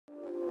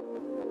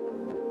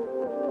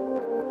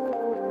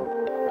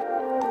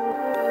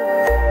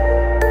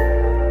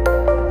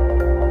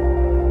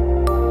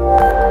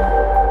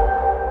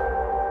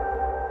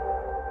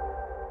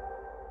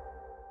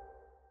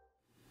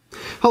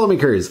Hello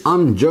makers,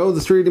 I'm Joe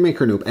the 3D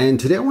Maker Noob, and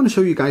today I want to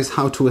show you guys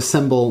how to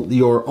assemble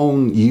your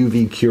own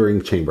UV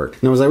curing chamber.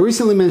 Now, as I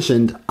recently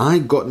mentioned, I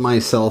got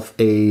myself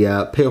a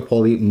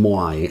Poly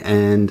Moai,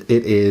 and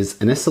it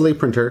is an SLA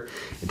printer.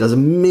 It does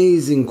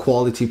amazing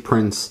quality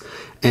prints,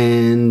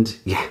 and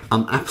yeah,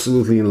 I'm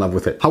absolutely in love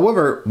with it.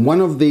 However,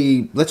 one of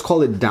the, let's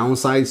call it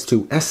downsides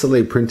to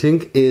SLA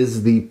printing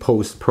is the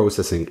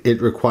post-processing.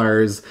 It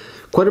requires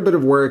quite a bit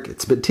of work,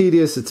 it's a bit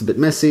tedious, it's a bit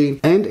messy,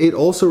 and it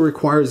also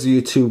requires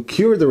you to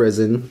cure the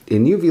resin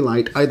in UV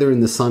light, either in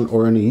the sun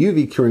or in a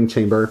UV curing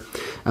chamber,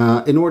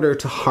 in order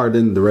to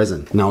harden the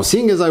resin. Now,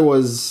 seeing as I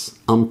was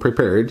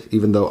unprepared,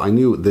 even though I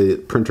knew the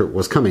printer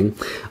was coming,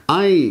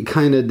 I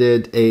kind of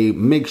did a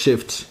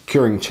makeshift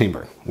curing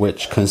chamber,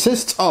 which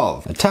consists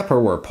of a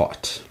Tupperware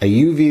pot, a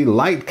UV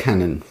light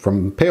cannon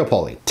from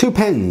Poly, 2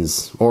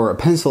 pens, or a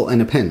pencil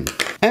and a pen,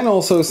 and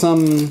also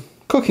some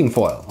cooking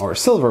foil or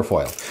silver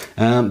foil.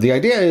 The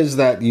idea is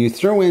that you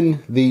throw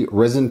in the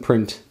resin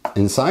print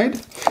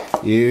inside,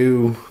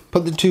 you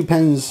put the 2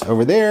 pens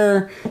over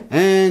there,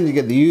 and you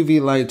get the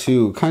UV light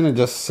to kind of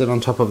just sit on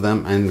top of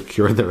them and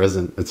cure the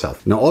resin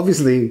itself. Now,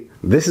 obviously,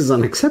 this is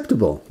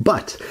unacceptable,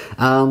 but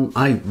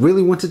I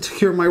really wanted to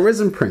cure my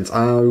resin prints.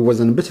 I was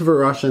in a bit of a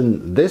rush,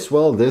 and this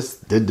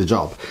did the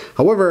job.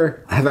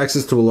 However, I have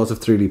access to a lot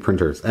of 3D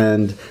printers,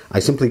 and I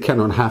simply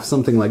cannot have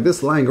something like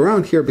this lying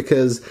around here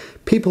because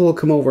people who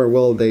come over,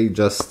 well, they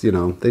just,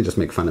 they just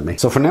make fun of me.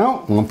 So for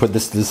now, I'm gonna put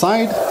this to the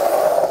side,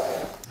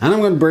 and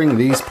I'm gonna bring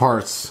these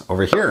parts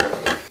over here.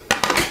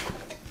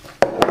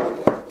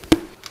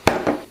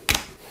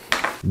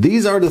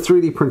 These are the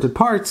 3D printed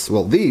parts.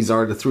 Well, these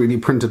are the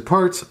 3D printed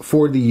parts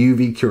for the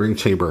UV curing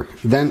chamber.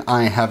 Then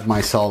I have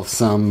myself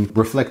some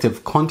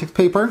reflective contact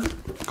paper,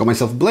 got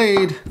myself a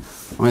blade,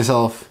 got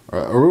myself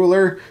a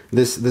ruler.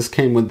 This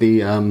came with the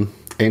Attn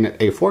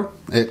A4.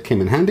 It came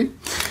in handy.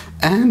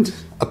 And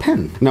a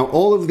pen. Now,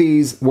 all of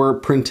these were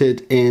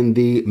printed in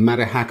the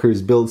Meta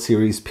Hackers Build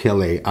Series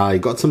PLA. I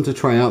got some to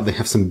try out. They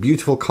have some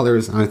beautiful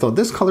colors, and I thought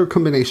this color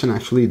combination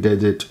actually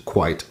did it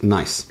quite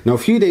nice. Now, a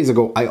few days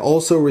ago, I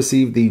also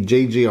received the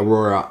JG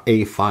Aurora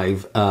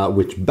A5,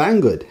 which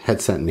Banggood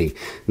had sent me.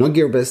 Not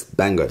Gearbest,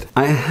 Banggood.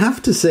 I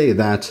have to say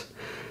that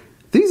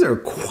these are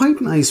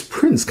quite nice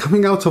prints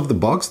coming out of the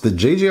box. The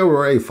JG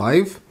Aurora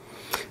A5,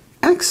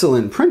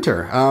 excellent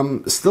printer.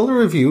 Still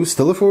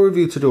a full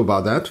review to do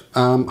about that.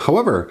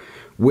 However,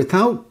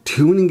 without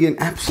tuning in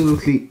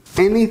absolutely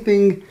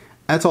anything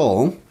at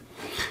all,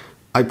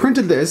 I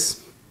printed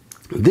this.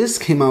 This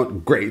came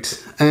out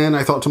great, and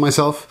I thought to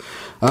myself,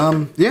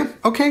 yeah,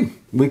 okay,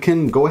 we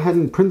can go ahead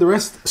and print the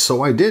rest.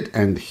 So I did,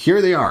 and here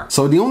they are.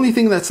 So the only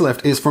thing that's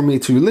left is for me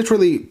to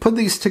literally put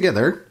these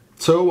together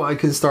so I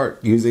can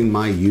start using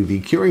my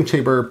UV curing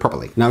chamber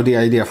properly. Now, the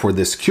idea for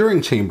this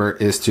curing chamber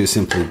is to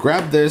simply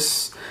grab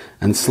this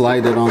and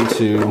slide it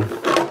onto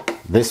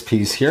this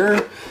piece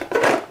here,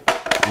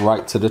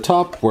 right to the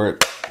top where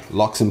it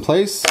locks in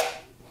place.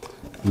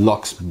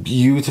 Locks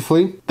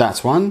beautifully.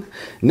 That's one.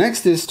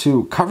 Next is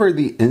to cover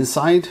the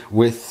inside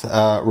with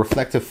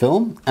reflective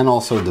film and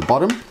also the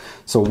bottom.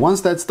 So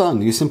once that's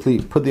done, you simply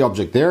put the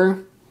object there,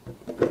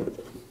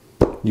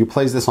 you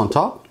place this on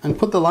top and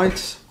put the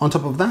light on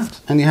top of that,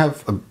 and you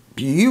have a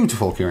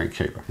beautiful curing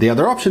chamber. The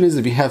other option is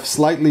if you have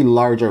slightly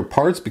larger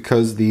parts,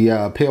 because the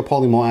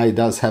Poly Moai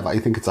does have, I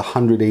think it's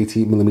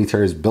 180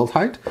 millimeters build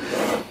height.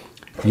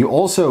 You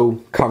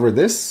also cover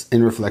this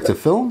in reflective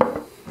film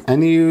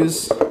and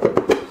use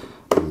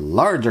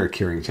larger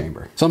curing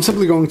chamber. So I'm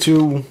simply going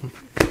to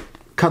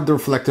cut the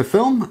reflective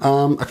film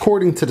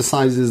according to the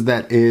sizes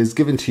that is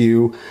given to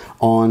you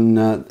on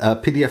a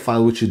PDF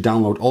file, which you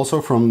download also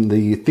from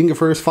the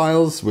Thingiverse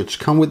files, which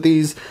come with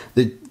these.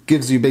 That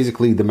gives you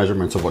basically the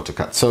measurements of what to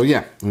cut. So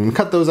yeah, I'm gonna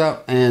cut those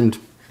out and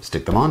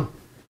stick them on.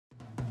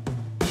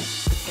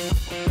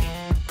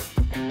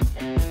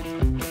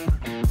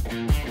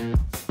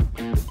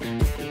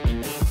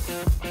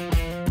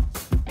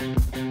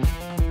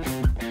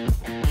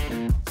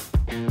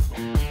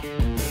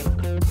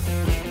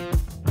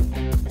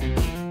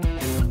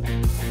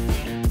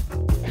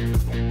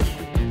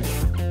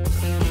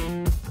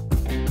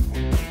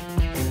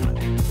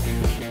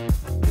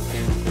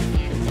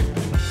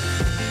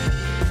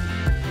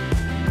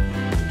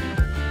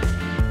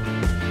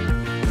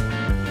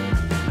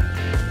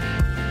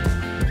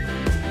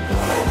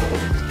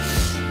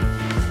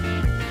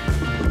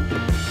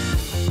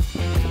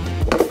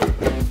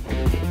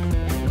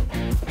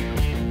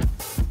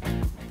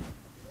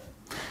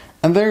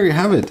 And there you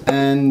have it,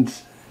 and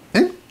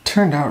it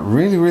turned out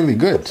really, really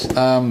good.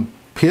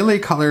 PLA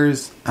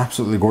colors,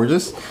 absolutely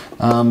gorgeous.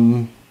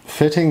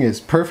 Fitting is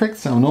perfect,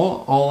 so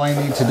all I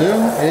need to do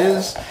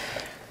is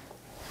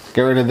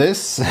get rid of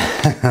this.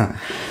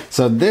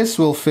 So this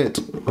will fit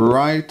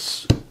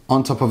right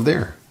on top of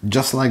there,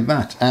 just like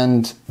that,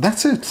 and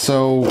that's it.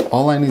 So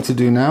all I need to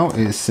do now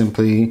is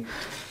simply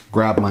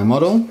grab my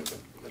model,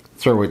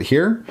 throw it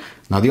here.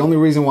 Now the only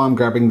reason why I'm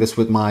grabbing this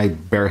with my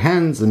bare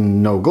hands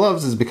and no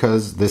gloves is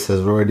because this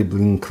has already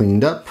been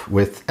cleaned up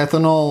with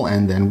ethanol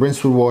and then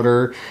rinsed with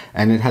water,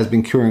 and it has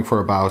been curing for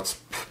about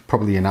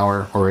probably an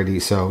hour already.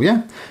 So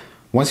yeah,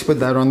 once you put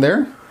that on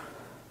there,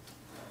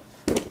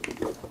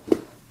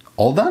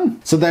 all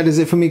done. So that is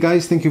it for me,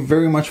 guys. Thank you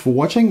very much for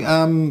watching.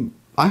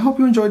 I hope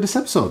you enjoyed this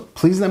episode.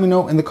 Please let me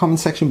know in the comment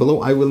section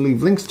below. I will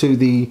leave links to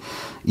the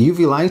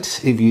UV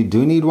light if you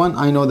do need one.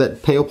 I know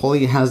that Pale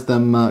Poly has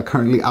them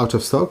currently out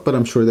of stock, but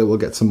I'm sure they will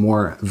get some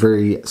more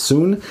very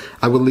soon.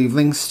 I will leave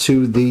links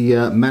to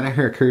the Meta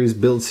Hair Care's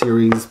Build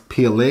Series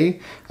PLA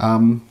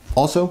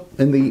also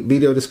in the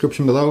video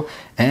description below,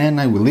 and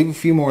I will leave a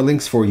few more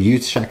links for you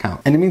to check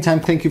out. In the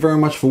meantime, thank you very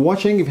much for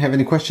watching. If you have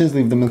any questions,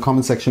 leave them in the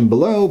comment section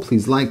below.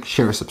 Please like,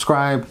 share,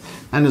 subscribe,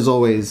 and as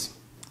always,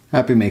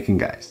 happy making,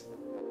 guys.